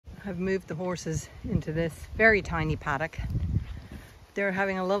I've moved the horses into this very tiny paddock. They're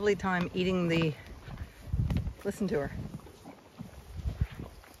having a lovely time eating the, listen to her.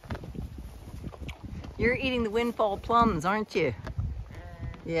 You're eating the windfall plums, aren't you?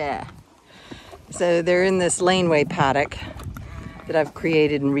 Yeah. So they're in this laneway paddock that I've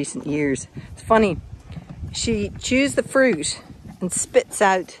created in recent years. It's funny, she chews the fruit and spits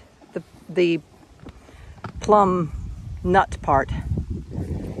out the plum nut part.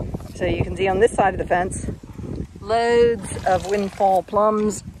 So you can see on this side of the fence, loads of windfall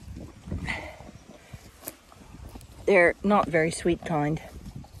plums. They're not very sweet kind.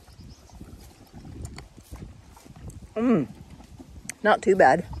 Not too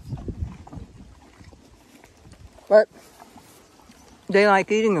bad. But they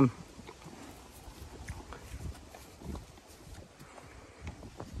like eating them.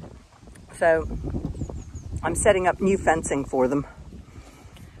 So I'm setting up new fencing for them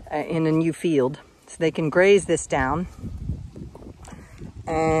in a new field so they can graze this down,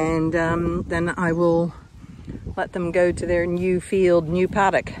 and then I will let them go to their new field, new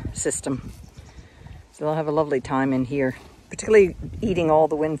paddock system. So they'll have a lovely time in here, particularly eating all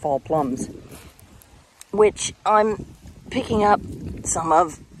the windfall plums, which I'm picking up some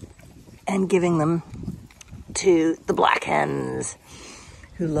of and giving them to the black hens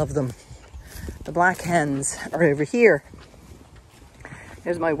who love them. The black hens are over here.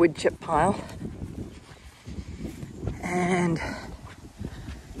 There's my wood chip pile. And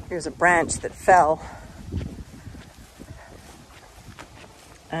here's a branch that fell.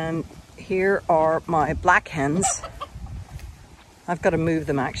 And here are my black hens. I've got to move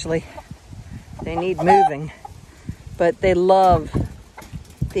them actually. They need moving, but they love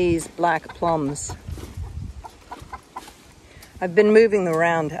these black plums. I've been moving them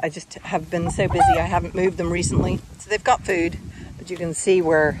around. I just have been so busy I haven't moved them recently. So they've got food, but you can see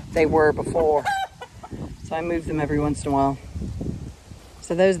where they were before. So I move them every once in a while.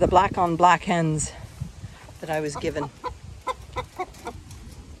 So those are the black on black hens that I was given.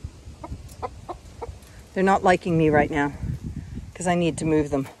 They're not liking me right now because I need to move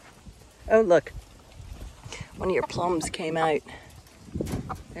them. Oh, look. One of your plums came out.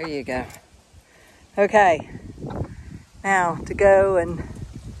 There you go. Okay. Now to go and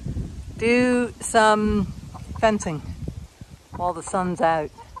do some fencing while the sun's out.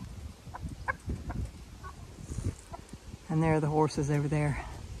 And there are the horses over there.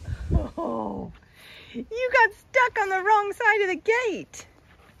 Oh, you got stuck on the wrong side of the gate.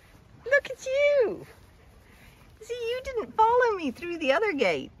 Look at you. See, you didn't follow me through the other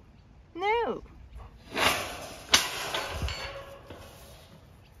gate. No.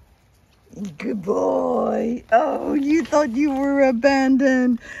 Good boy. Oh, you thought you were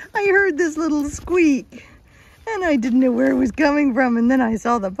abandoned. I heard this little squeak and I didn't know where it was coming from, and then I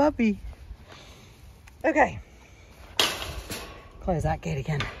saw the puppy. Okay. Close that gate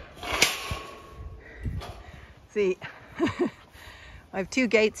again. See, I have two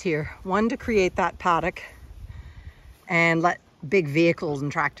gates here. One to create that paddock and let big vehicles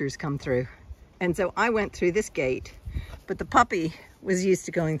and tractors come through. And so I went through this gate, but the puppy was used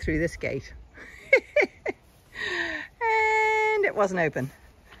to going through this gate. And it wasn't open.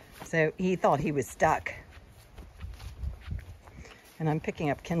 So he thought he was stuck. And I'm picking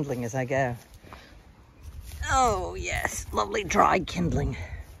up kindling as I go. Oh yes, lovely dry kindling.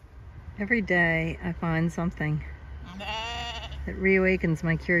 Every day I find something that reawakens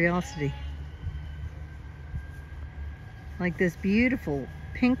my curiosity. Like this beautiful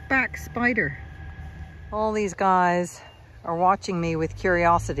pink-back spider. All these guys are watching me with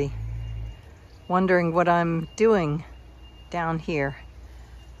curiosity, wondering what I'm doing down here.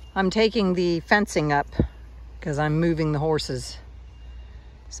 I'm taking the fencing up because I'm moving the horses.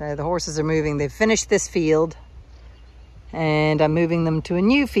 So the horses are moving. They've finished this field and I'm moving them to a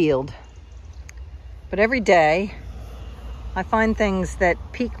new field. But every day I find things that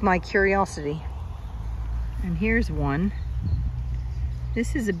pique my curiosity. And here's one.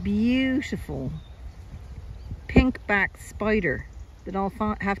 This is a beautiful pink-back spider that I'll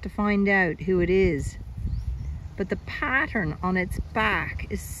have to find out who it is. But the pattern on its back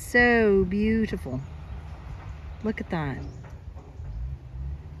is so beautiful. Look at that.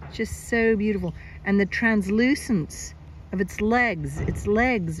 Just so beautiful. And the translucence of its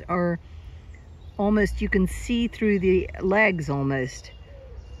legs are almost, you can see through the legs almost.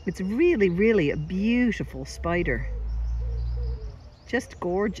 It's really, really a beautiful spider. Just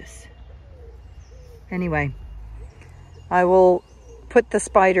gorgeous. Anyway, I will put the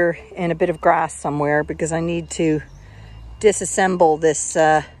spider in a bit of grass somewhere because I need to disassemble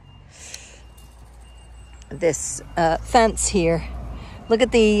this fence here. Look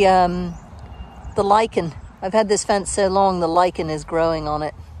at the lichen. I've had this fence so long, the lichen is growing on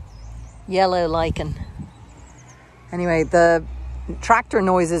it. Yellow lichen. Anyway, the tractor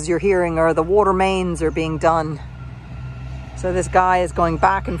noises you're hearing are the water mains are being done. So this guy is going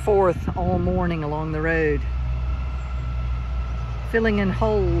back and forth all morning along the road, filling in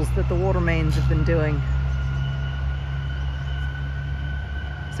holes that the water mains have been doing.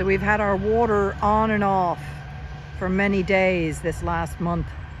 So we've had our water on and off for many days this last month,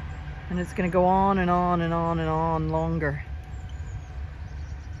 and it's going to go on and on and on and on longer.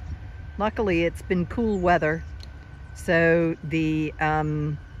 Luckily it's been cool weather, so the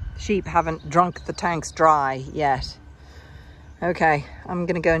sheep haven't drunk the tanks dry yet. Okay, I'm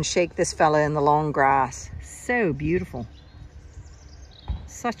gonna go and shake this fella in the long grass. So beautiful.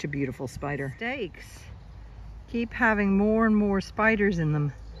 Such a beautiful spider. Stakes keep having more and more spiders in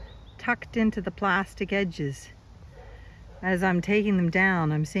them, tucked into the plastic edges. As I'm taking them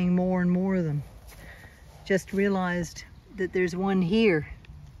down, I'm seeing more and more of them. Just realized that there's one here,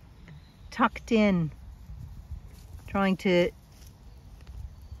 tucked in, trying to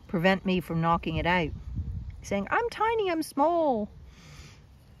prevent me from knocking it out. Saying, I'm tiny, I'm small.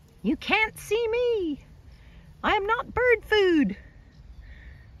 You can't see me. I am not bird food.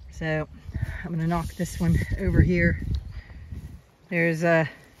 So I'm gonna knock this one over here. There's it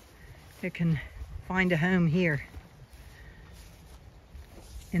can find a home here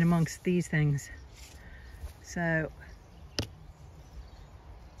in amongst these things. So it's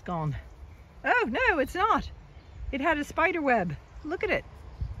gone. Oh no, it's not. It had a spider web. Look at it.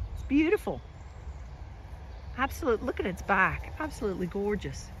 It's beautiful. Absolute, look at its back. Absolutely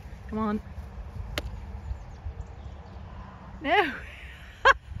gorgeous. Come on. No.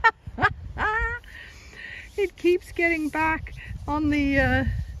 It keeps getting back on the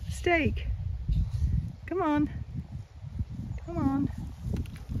stake. Come on. Come on.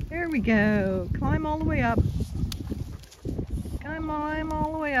 There we go. Climb all the way up. Climb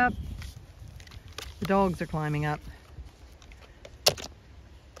all the way up. The dogs are climbing up.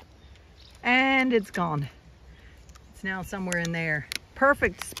 And it's gone. It's now somewhere in there.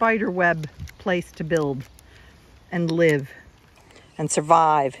 Perfect spider web place to build and live and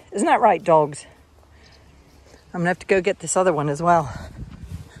survive. Isn't that right, dogs? I'm gonna have to go get this other one as well.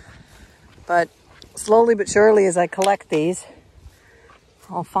 But slowly but surely, as I collect these,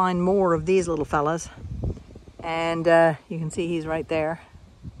 I'll find more of these little fellas. And you can see he's right there.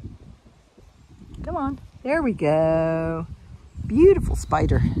 Come on, there we go. Beautiful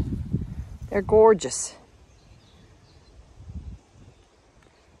spider. They're gorgeous.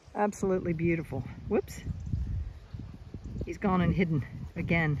 Absolutely beautiful. Whoops. He's gone and hidden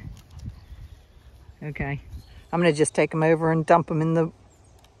again. Okay. I'm going to just take him over and dump him in the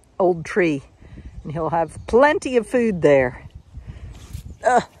old tree. And he'll have plenty of food there.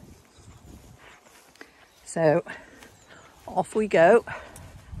 So, off we go.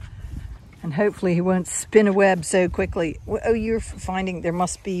 And hopefully he won't spin a web so quickly. Oh, you're finding there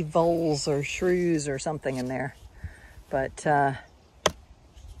must be voles or shrews or something in there. But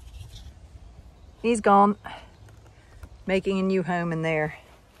he's gone. Making a new home in there.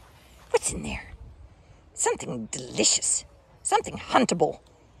 What's in there? Something delicious. Something huntable.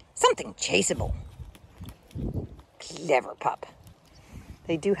 Something chaseable. Clever pup.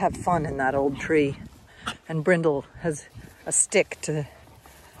 They do have fun in that old tree. And Brindle has a stick to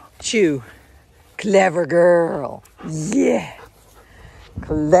chew. Clever girl. Yeah.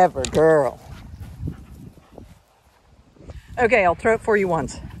 Clever girl. Okay, I'll throw it for you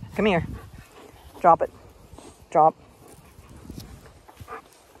once. Come here. Drop it. Drop.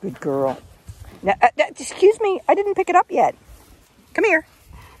 Good girl. Now, excuse me, I didn't pick it up yet. Come here.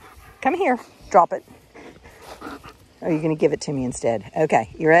 Come here. Drop it. Or are you going to give it to me instead? Okay,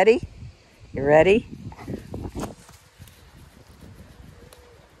 you ready? You ready?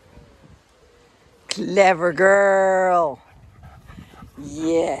 Clever girl.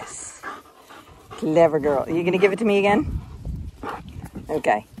 Yes. Clever girl. Are you going to give it to me again?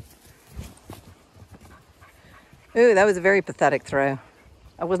 Okay. Ooh, that was a very pathetic throw.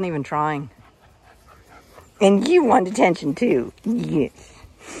 I wasn't even trying. And you want attention too. Yes.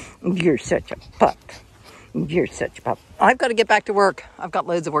 You're such a pup. You're such a pup. I've got to get back to work. I've got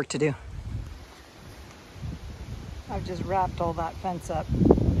loads of work to do. I've just wrapped all that fence up.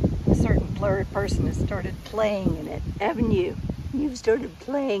 A certain blurred person has started playing in it, haven't you? You've started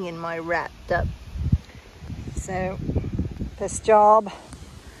playing in my wrapped up. So this job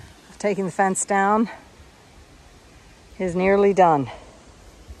of taking the fence down is nearly done.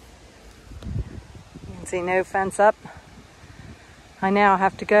 You can see no fence up. I now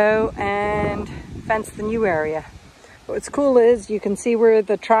have to go and fence the new area. What's cool is you can see where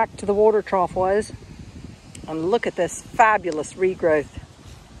the track to the water trough was. And look at this fabulous regrowth.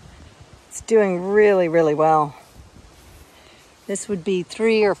 It's doing really, really well. This would be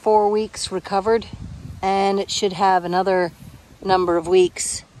 3 or 4 weeks recovered, and it should have another number of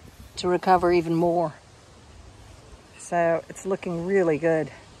weeks to recover even more. So it's looking really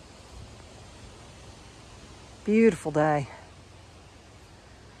good. Beautiful day.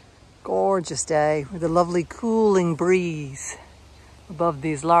 Gorgeous day with a lovely cooling breeze above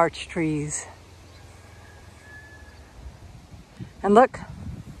these larch trees. And look,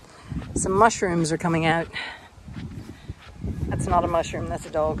 some mushrooms are coming out. That's not a mushroom, that's a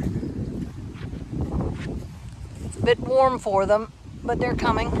dog. It's a bit warm for them, but they're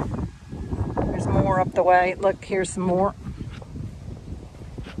coming. There's more up the way. Look, here's some more.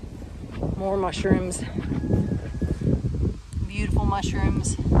 More mushrooms. Beautiful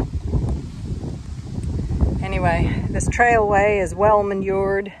mushrooms. Anyway, this trailway is well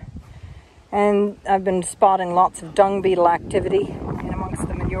manured, and I've been spotting lots of dung beetle activity in amongst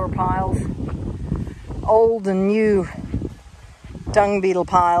the manure piles. Old and new dung beetle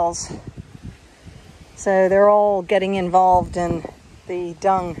piles. So they're all getting involved in the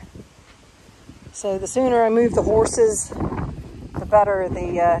dung. So the sooner I move the horses, the better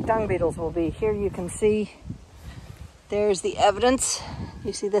the dung beetles will be. Here you can see, there's the evidence.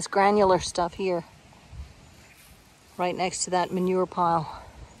 You see this granular stuff here, right next to that manure pile.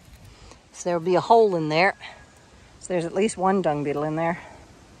 So there'll be a hole in there. So there's at least one dung beetle in there.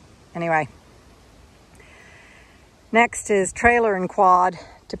 Anyway, next is trailer and quad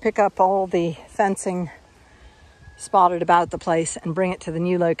to pick up all the fencing spotted about the place and bring it to the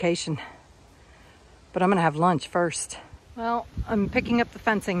new location. But I'm gonna have lunch first. Well, I'm picking up the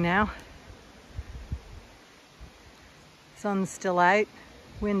fencing now. Sun's still out.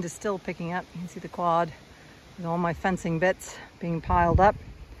 Wind is still picking up. You can see the quad with all my fencing bits being piled up.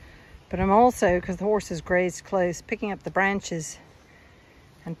 But I'm also, because the horses grazed close, picking up the branches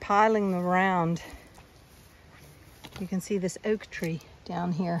and piling them around. You can see this oak tree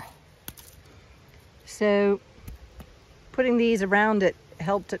down here. So putting these around it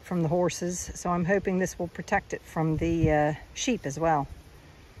helped it from the horses, so I'm hoping this will protect it from the sheep as well.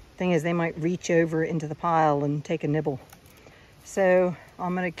 Thing is, they might reach over into the pile and take a nibble. So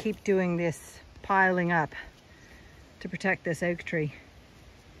I'm going to keep doing this piling up to protect this oak tree,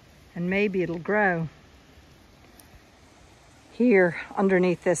 and maybe it'll grow here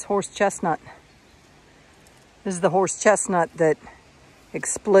underneath this horse chestnut. This is the horse chestnut that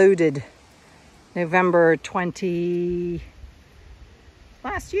exploded November 20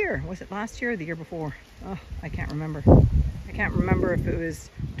 last year. Was it last year or the year before? Oh, I can't remember. I can't remember if it was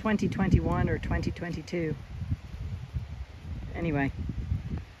 2021 or 2022. Anyway,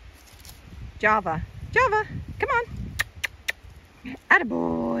 Java, come on.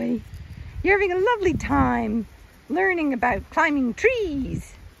 Attaboy. You're having a lovely time learning about climbing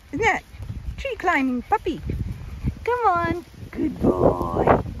trees. Isn't that? Tree climbing puppy. Come on. Good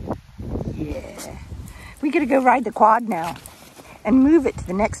boy. Yeah. We gotta go ride the quad now and move it to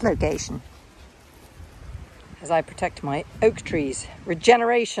the next location as I protect my oak trees.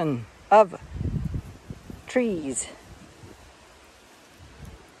 Regeneration of trees.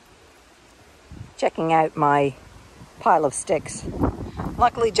 Checking out my pile of sticks.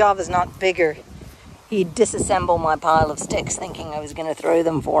 Luckily Java's not bigger. He'd disassemble my pile of sticks thinking I was gonna throw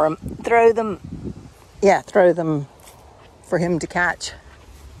them for him. Throw them for him to catch.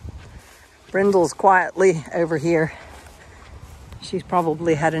 Brindle's quietly over here. She's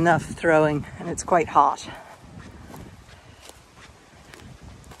probably had enough throwing, and it's quite hot.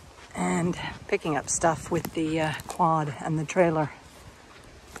 And picking up stuff with the quad and the trailer.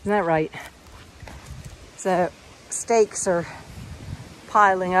 Isn't that right? So stakes are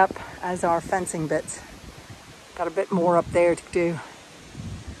piling up, as are fencing bits. Got a bit more up there to do.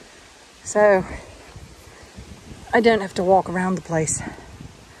 So I don't have to walk around the place.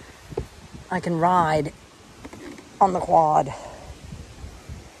 I can ride on the quad.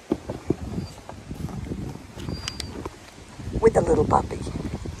 With the little puppy.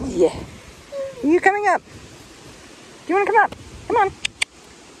 Yeah. Are you coming up? Do you want to come up? Come on.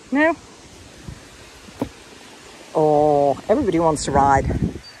 No? Oh, everybody wants to ride.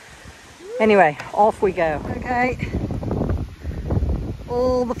 Anyway, off we go. Okay.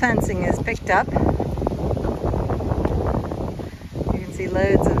 All the fencing is picked up. You can see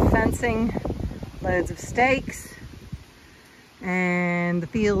loads of fencing, loads of stakes, and the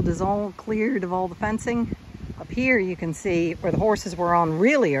field is all cleared of all the fencing. Up here you can see where the horses were on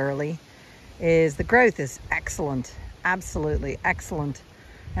really early is the growth is excellent, absolutely excellent.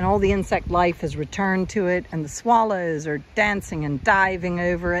 and all the insect life has returned to it, and the swallows are dancing and diving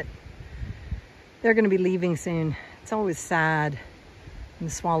over it. They're going to be leaving soon. It's always sad when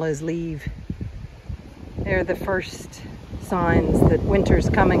the swallows leave. They're the first signs that winter's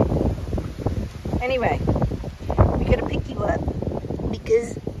coming. Anyway, we gotta pick you up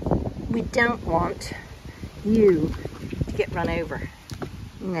because we don't want you to get run over.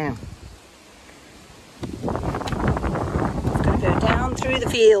 No. It's gonna go down through the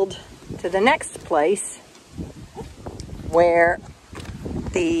field to the next place where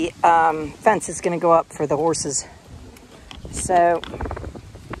the fence is gonna go up for the horses. So,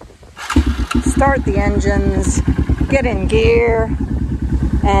 start the engines, get in gear,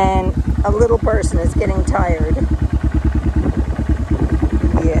 and a little person is getting tired.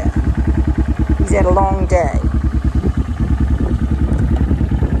 Yeah, he's had a long day.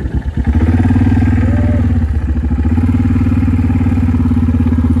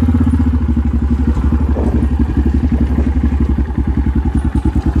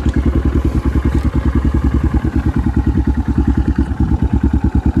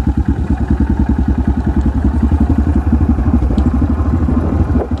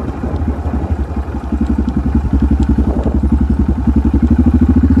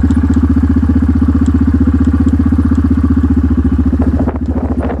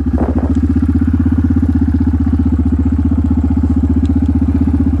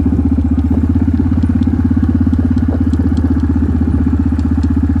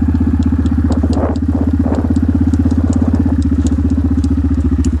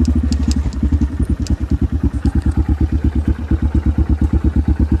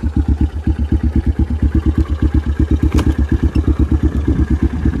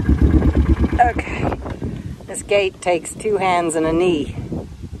 Gate takes 2 hands and a knee.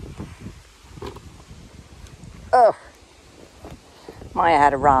 Oh, Maya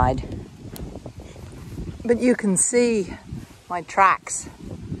had a ride. But you can see my tracks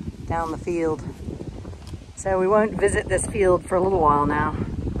down the field. So we won't visit this field for a little while now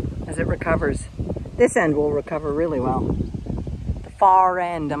as it recovers. This end will recover really well. The far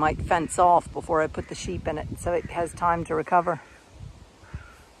end I might fence off before I put the sheep in it so it has time to recover.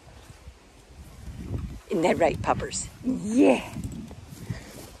 Isn't that right, puppers? Yeah.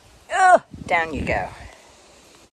 Oh, down you go.